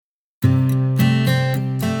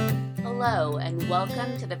Hello, and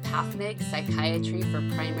welcome to the PathMig Psychiatry for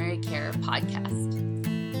Primary Care podcast.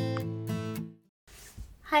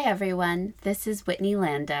 Hi everyone, this is Whitney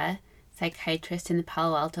Landa, psychiatrist in the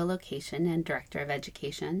Palo Alto location and director of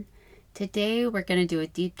education. Today we're going to do a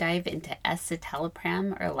deep dive into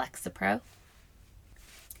escitalopram or Lexapro.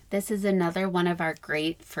 This is another one of our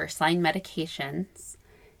great first-line medications.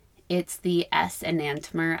 It's the S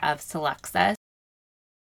enantiomer of Celexa.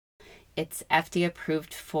 It's FDA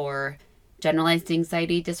approved for generalized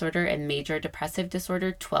anxiety disorder and major depressive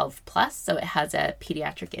disorder 12+, so it has a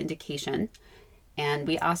pediatric indication. And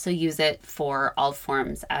we also use it for all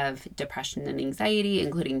forms of depression and anxiety,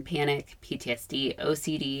 including panic, PTSD,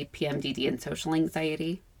 OCD, PMDD, and social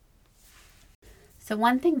anxiety. So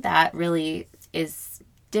one thing that really is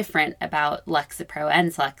different about Lexapro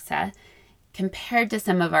and Celexa compared to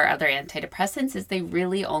some of our other antidepressants is they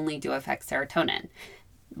really only do affect serotonin.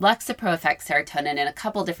 Lexapro affects serotonin in a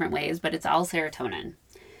couple different ways, but it's all serotonin.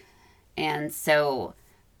 And so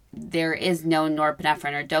there is no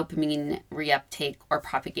norepinephrine or dopamine reuptake or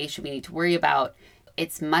propagation we need to worry about.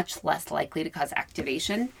 It's much less likely to cause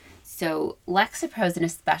activation. So Lexapro is an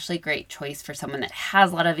especially great choice for someone that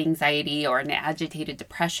has a lot of anxiety or an agitated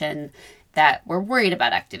depression that we're worried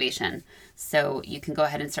about activation. So you can go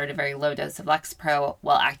ahead and start a very low dose of Lexapro.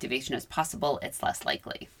 While activation is possible, it's less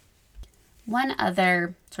likely. One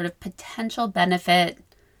other sort of potential benefit,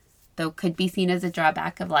 though could be seen as a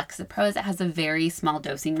drawback of Lexapro, is it has a very small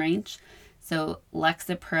dosing range. So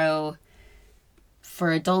Lexapro,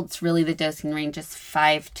 for adults, really the dosing range is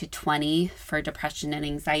 5 to 20 for depression and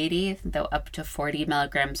anxiety, though up to 40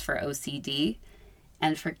 milligrams for OCD.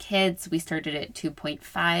 And for kids, we started at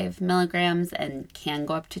 2.5 milligrams and can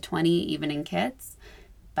go up to 20 even in kids.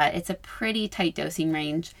 But it's a pretty tight dosing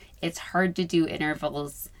range. It's hard to do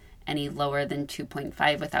intervals any lower than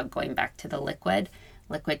 2.5 without going back to the liquid.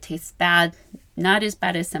 Liquid tastes bad, not as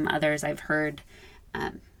bad as some others I've heard.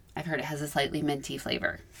 I've heard it has a slightly minty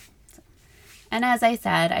flavor. And as I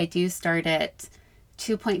said, I do start at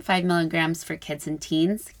 2.5 milligrams for kids and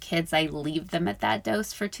teens. Kids, I leave them at that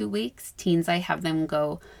dose for 2 weeks. Teens, I have them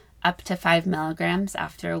go up to 5 milligrams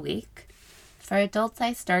after a week. For adults,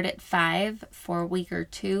 I start at 5 for a week or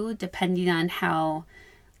two, depending on how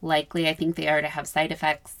likely I think they are to have side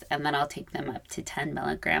effects, and then I'll take them up to 10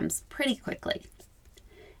 milligrams pretty quickly.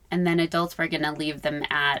 And then adults, we're going to leave them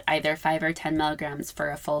at either 5 or 10 milligrams for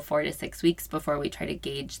a full 4 to 6 weeks before we try to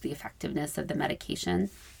gauge the effectiveness of the medication.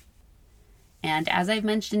 And as I've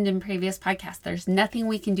mentioned in previous podcasts, there's nothing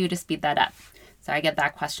we can do to speed that up. So I get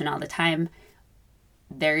that question all the time.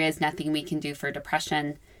 There is nothing we can do for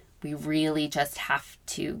depression. We really just have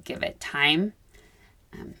to give it time.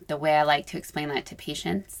 The way I like to explain that to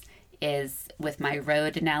patients is with my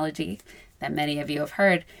road analogy that many of you have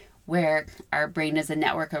heard, where our brain is a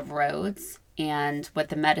network of roads, and what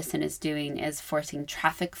the medicine is doing is forcing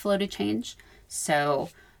traffic flow to change. So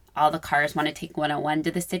all the cars want to take 101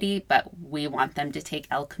 to the city, but we want them to take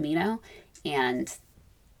El Camino. And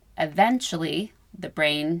eventually the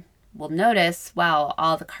brain will notice, wow,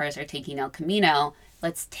 all the cars are taking El Camino.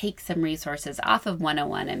 Let's take some resources off of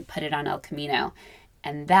 101 and put it on El Camino.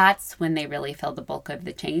 And that's when they really feel the bulk of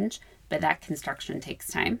the change, but that construction takes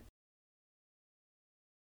time.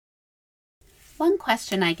 One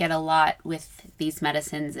question I get a lot with these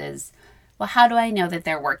medicines is, well, how do I know that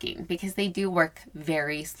they're working? Because they do work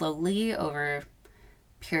very slowly over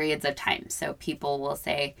periods of time. So people will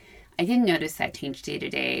say, I didn't notice that change day to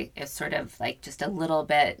day. It's sort of like just a little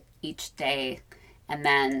bit each day. And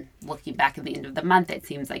then looking back at the end of the month, it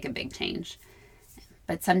seems like a big change.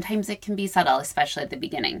 But sometimes it can be subtle, especially at the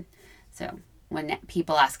beginning. So when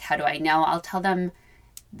people ask, how do I know? I'll tell them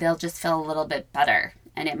they'll just feel a little bit better.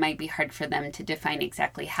 And it might be hard for them to define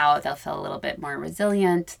exactly how. They'll feel a little bit more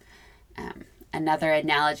resilient. Another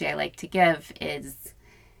analogy I like to give is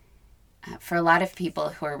for a lot of people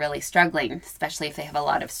who are really struggling, especially if they have a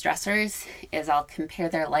lot of stressors, is I'll compare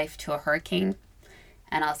their life to a hurricane.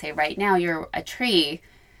 And I'll say, right now you're a tree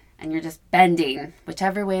and you're just bending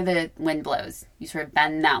whichever way the wind blows. You sort of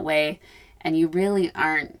bend that way, and you really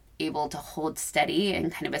aren't able to hold steady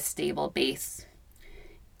in kind of a stable base.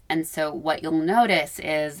 And so what you'll notice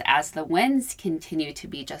is as the winds continue to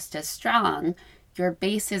be just as strong, your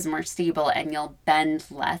base is more stable and you'll bend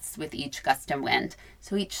less with each gust of wind.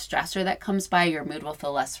 So each stressor that comes by, your mood will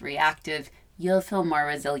feel less reactive. You'll feel more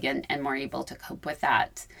resilient and more able to cope with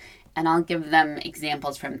that. And I'll give them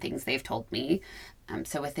examples from things they've told me.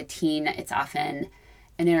 So with a teen, it's often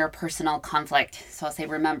an interpersonal conflict. So I'll say,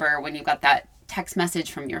 remember when you got that text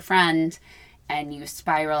message from your friend and you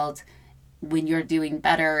spiraled, when you're doing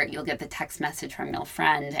better, you'll get the text message from your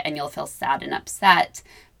friend and you'll feel sad and upset,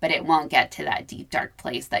 but it won't get to that deep, dark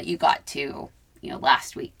place that you got to,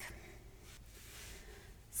 last week.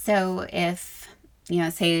 So if,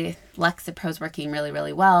 say Lexapro's working really,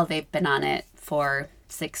 really well, they've been on it for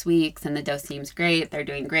 6 weeks and the dose seems great, they're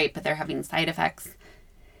doing great, but they're having side effects,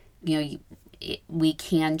 we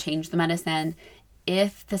can change the medicine.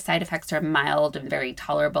 If the side effects are mild and very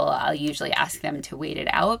tolerable, I'll usually ask them to wait it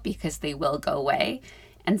out because they will go away.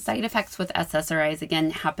 And side effects with SSRIs,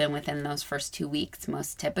 again, happen within those first 2 weeks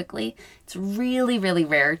most typically. It's really, really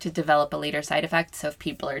rare to develop a later side effect. So if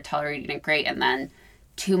people are tolerating it great and then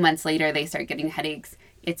 2 months later they start getting headaches,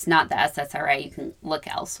 it's not the SSRI. You can look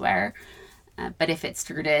elsewhere. But if it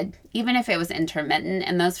started, even if it was intermittent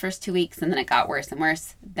in those first 2 weeks and then it got worse and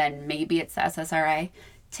worse, then maybe it's the SSRI.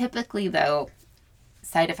 Typically, though,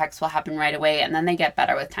 side effects will happen right away and then they get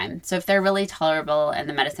better with time. So if they're really tolerable and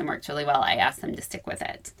the medicine works really well, I ask them to stick with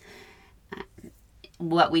it.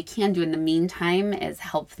 What we can do in the meantime is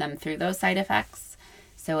help them through those side effects.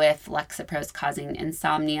 So if Lexapro is causing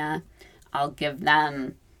insomnia, I'll give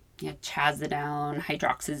them trazodone,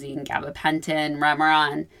 hydroxyzine, gabapentin,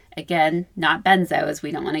 Remeron. Again, not benzos.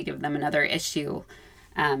 We don't want to give them another issue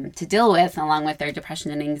to deal with, along with their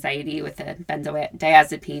depression and anxiety with the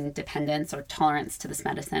benzodiazepine dependence or tolerance to this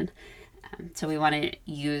medicine. So we want to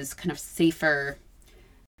use kind of safer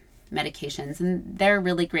medications, and they're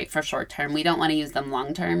really great for short term. We don't want to use them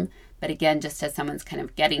long term, but again, just as someone's kind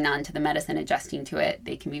of getting onto the medicine, adjusting to it,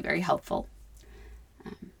 they can be very helpful.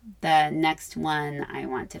 The next one I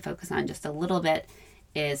want to focus on just a little bit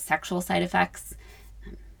is sexual side effects.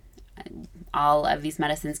 All of these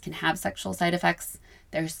medicines can have sexual side effects.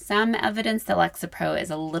 There's some evidence that Lexapro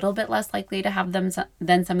is a little bit less likely to have them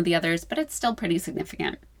than some of the others, but it's still pretty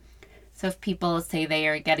significant. So if people say they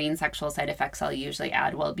are getting sexual side effects, I'll usually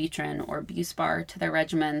add Wellbutrin or Buspar to their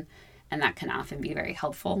regimen, and that can often be very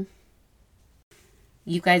helpful.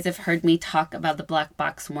 You guys have heard me talk about the black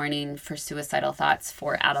box warning for suicidal thoughts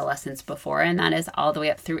for adolescents before, and that is all the way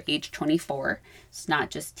up through age 24. It's not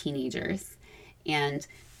just teenagers. And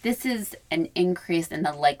this is an increase in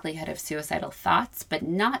the likelihood of suicidal thoughts, but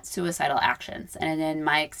not suicidal actions. And in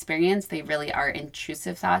my experience, they really are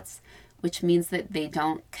intrusive thoughts, which means that they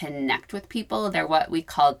don't connect with people. They're what we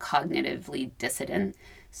call cognitively dissident.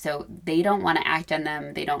 So they don't want to act on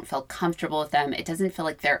them. They don't feel comfortable with them. It doesn't feel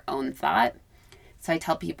like their own thought. So I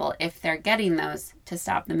tell people if they're getting those to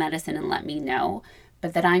stop the medicine and let me know,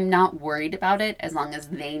 but that I'm not worried about it as long as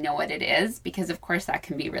they know what it is, because of course that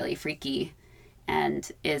can be really freaky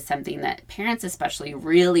and is something that parents especially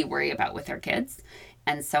really worry about with their kids.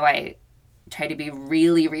 And so I try to be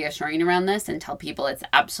really reassuring around this and tell people it's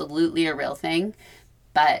absolutely a real thing,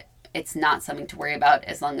 but it's not something to worry about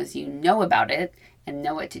as long as you know about it and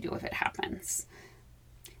know what to do if it happens.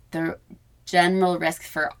 The general risk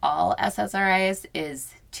for all SSRIs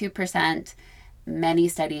is 2%. Many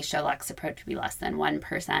studies show Lexapro to be less than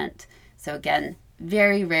 1%. So again,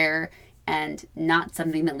 very rare and not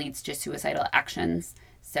something that leads to suicidal actions.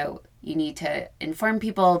 So you need to inform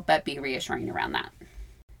people, but be reassuring around that.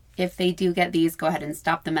 If they do get these, go ahead and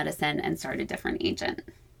stop the medicine and start a different agent.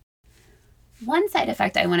 One side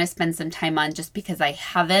effect I want to spend some time on just because I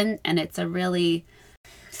haven't, and it's a really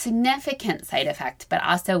significant side effect, but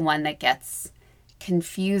also one that gets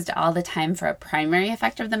confused all the time for a primary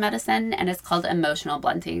effect of the medicine, and it's called emotional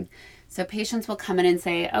blunting. So patients will come in and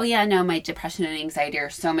say, oh yeah, no, my depression and anxiety are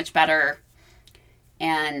so much better.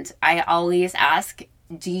 And I always ask,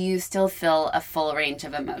 do you still feel a full range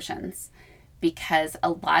of emotions? Because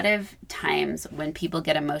a lot of times when people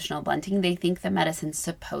get emotional blunting, they think the medicine's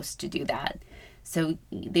supposed to do that. So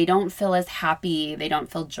they don't feel as happy, they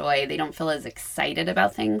don't feel joy, they don't feel as excited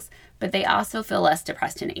about things, but they also feel less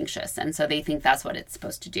depressed and anxious. And so they think that's what it's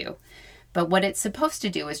supposed to do. But what it's supposed to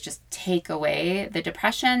do is just take away the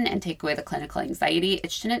depression and take away the clinical anxiety.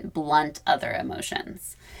 It shouldn't blunt other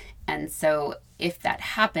emotions. And so if that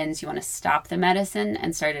happens, you want to stop the medicine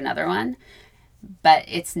and start another one, but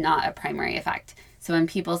it's not a primary effect. So when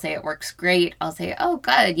people say it works great, I'll say, oh,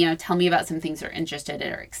 good, tell me about some things you're interested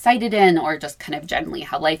in or excited in, or just kind of generally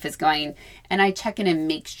how life is going. And I check in and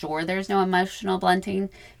make sure there's no emotional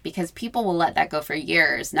blunting, because people will let that go for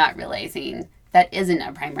years, not realizing that isn't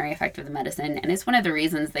a primary effect of the medicine. And it's one of the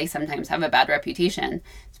reasons they sometimes have a bad reputation.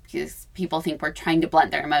 It's because people think we're trying to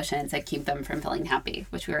blunt their emotions and keep them from feeling happy,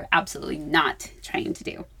 which we are absolutely not trying to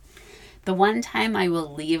do. The one time I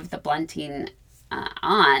will leave the blunting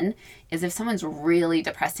on is if someone's really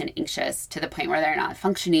depressed and anxious to the point where they're not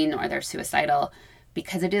functioning or they're suicidal,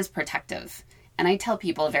 because it is protective. And I tell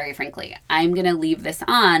people very frankly, I'm going to leave this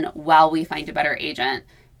on while we find a better agent,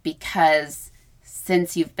 because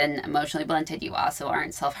since you've been emotionally blunted, you also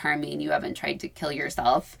aren't self-harming, you haven't tried to kill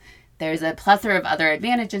yourself. There's a plethora of other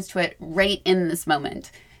advantages to it right in this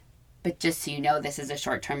moment. But just so you know, this is a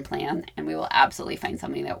short-term plan, and we will absolutely find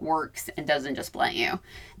something that works and doesn't just blunt you.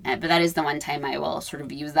 But that is the one time I will sort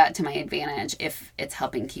of use that to my advantage if it's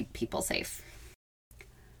helping keep people safe.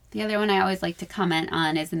 The other one I always like to comment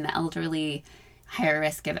on is in the elderly, higher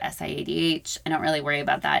risk of SIADH. I don't really worry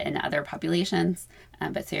about that in other populations,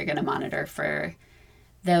 but so you're going to monitor for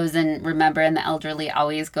those. And remember, in the elderly,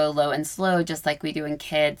 always go low and slow, just like we do in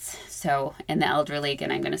kids. So in the elderly,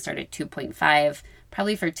 again, I'm going to start at 2.5,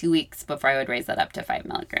 probably for 2 weeks before I would raise that up to 5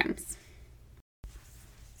 milligrams.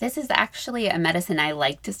 This is actually a medicine I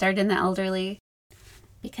like to start in the elderly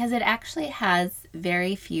because it actually has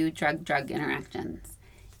very few drug-drug interactions.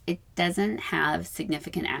 It doesn't have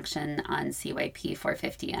significant action on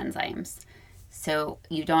CYP450 enzymes, so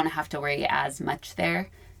you don't have to worry as much there.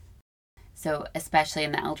 So especially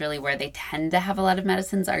in the elderly where they tend to have a lot of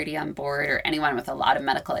medicines already on board, or anyone with a lot of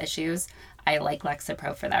medical issues, I like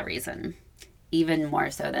Lexapro for that reason. Even more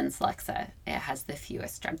so than Celexa. It has the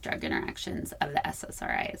fewest drug-drug interactions of the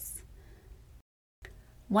SSRIs.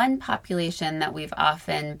 One population that we've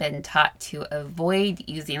often been taught to avoid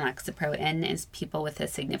using Lexapro in is people with a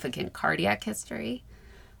significant cardiac history,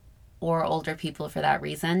 or older people for that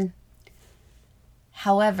reason.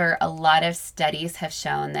 However, a lot of studies have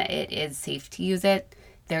shown that it is safe to use it.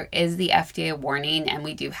 There is the FDA warning, and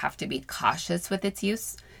we do have to be cautious with its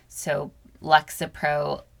use. So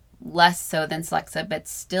Lexapro, less so than Celexa, but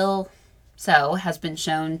still so, has been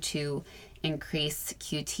shown to increase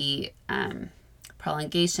QT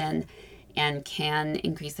prolongation and can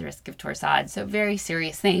increase the risk of torsades. So very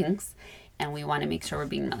serious things, and we want to make sure we're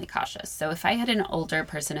being really cautious. So if I had an older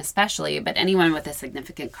person especially, but anyone with a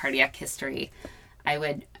significant cardiac history, I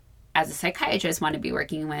would, as a psychiatrist, want to be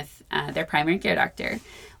working with their primary care doctor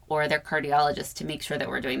or their cardiologist to make sure that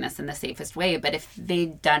we're doing this in the safest way. But if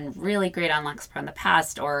they'd done really great on Lexapro in the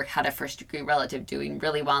past or had a first-degree relative doing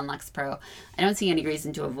really well on Lexapro, I don't see any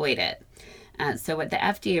reason to avoid it. So what the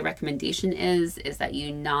FDA recommendation is that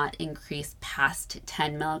you not increase past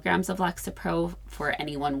 10 milligrams of Lexapro for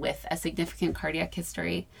anyone with a significant cardiac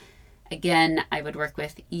history. Again, I would work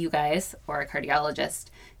with you guys or a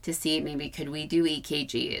cardiologist to see maybe could we do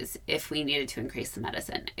EKGs if we needed to increase the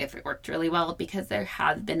medicine, if it worked really well, because there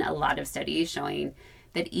have been a lot of studies showing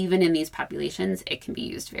that even in these populations, it can be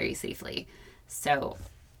used very safely. So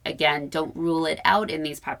again, don't rule it out in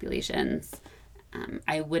these populations.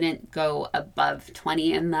 I wouldn't go above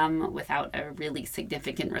 20 in them without a really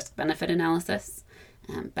significant risk-benefit analysis.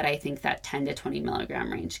 But I think that 10 to 20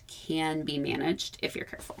 milligram range can be managed if you're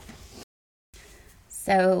careful.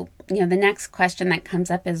 So, the next question that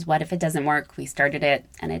comes up is, what if it doesn't work? We started it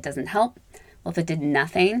and it doesn't help. Well, if it did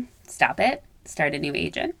nothing, stop it, start a new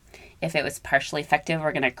agent. If it was partially effective,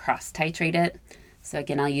 we're going to cross-titrate it. So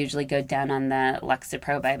again, I'll usually go down on the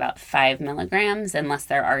Lexapro by about 5 milligrams, unless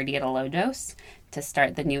they're already at a low dose, to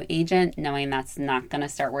start the new agent, knowing that's not going to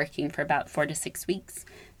start working for about 4 to 6 weeks.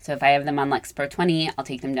 So if I have them on Lexapro 20, I'll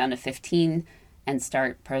take them down to 15 and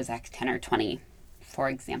start Prozac 10 or 20, for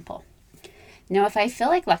example. Now, if I feel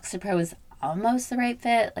like Lexapro is almost the right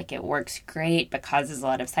fit, like it works great but causes a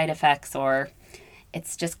lot of side effects, or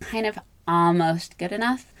it's just kind of almost good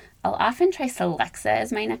enough, I'll often try Celexa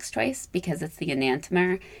as my next choice because it's the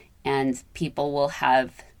enantiomer and people will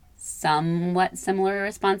have somewhat similar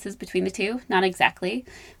responses between the two. Not exactly,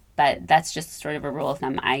 but that's just sort of a rule of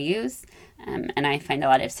thumb I use, and I find a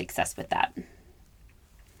lot of success with that.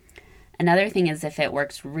 Another thing is if it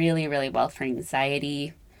works really, really well for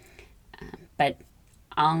anxiety, but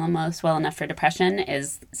almost well enough for depression,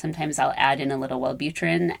 is sometimes I'll add in a little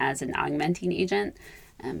Wellbutrin as an augmenting agent,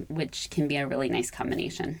 which can be a really nice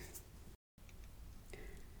combination.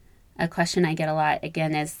 A question I get a lot,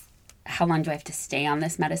 again, is how long do I have to stay on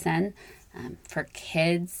this medicine? For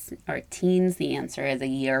kids or teens, the answer is a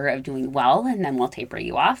year of doing well, and then we'll taper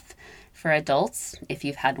you off. For adults, if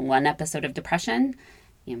you've had one episode of depression,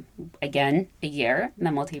 again, a year, and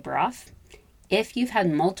then we'll taper off. If you've had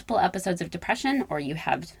multiple episodes of depression or you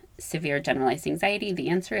have severe generalized anxiety, the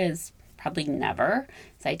answer is probably never.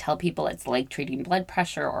 So I tell people it's like treating blood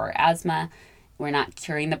pressure or asthma. We're not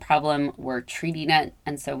curing the problem, we're treating it.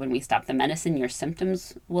 And so when we stop the medicine, your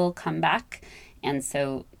symptoms will come back. And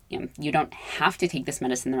so you don't have to take this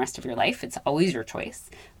medicine the rest of your life. It's always your choice.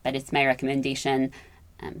 But it's my recommendation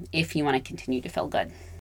if you want to continue to feel good.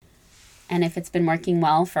 And if it's been working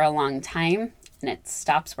well for a long time and it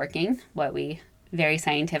stops working, what we very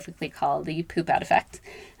scientifically call the poop out effect,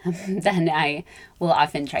 then I will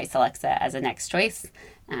often try Celexa as a next choice.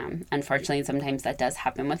 Unfortunately, sometimes that does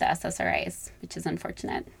happen with SSRIs, which is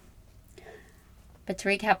unfortunate. But to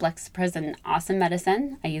recap, Lexapro is an awesome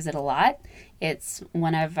medicine. I use it a lot. It's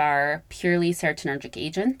one of our purely serotonergic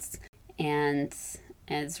agents and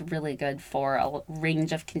is really good for a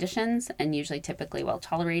range of conditions and usually typically well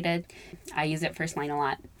tolerated. I use it first line a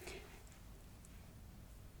lot.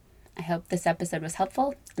 I hope this episode was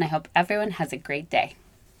helpful, and I hope everyone has a great day.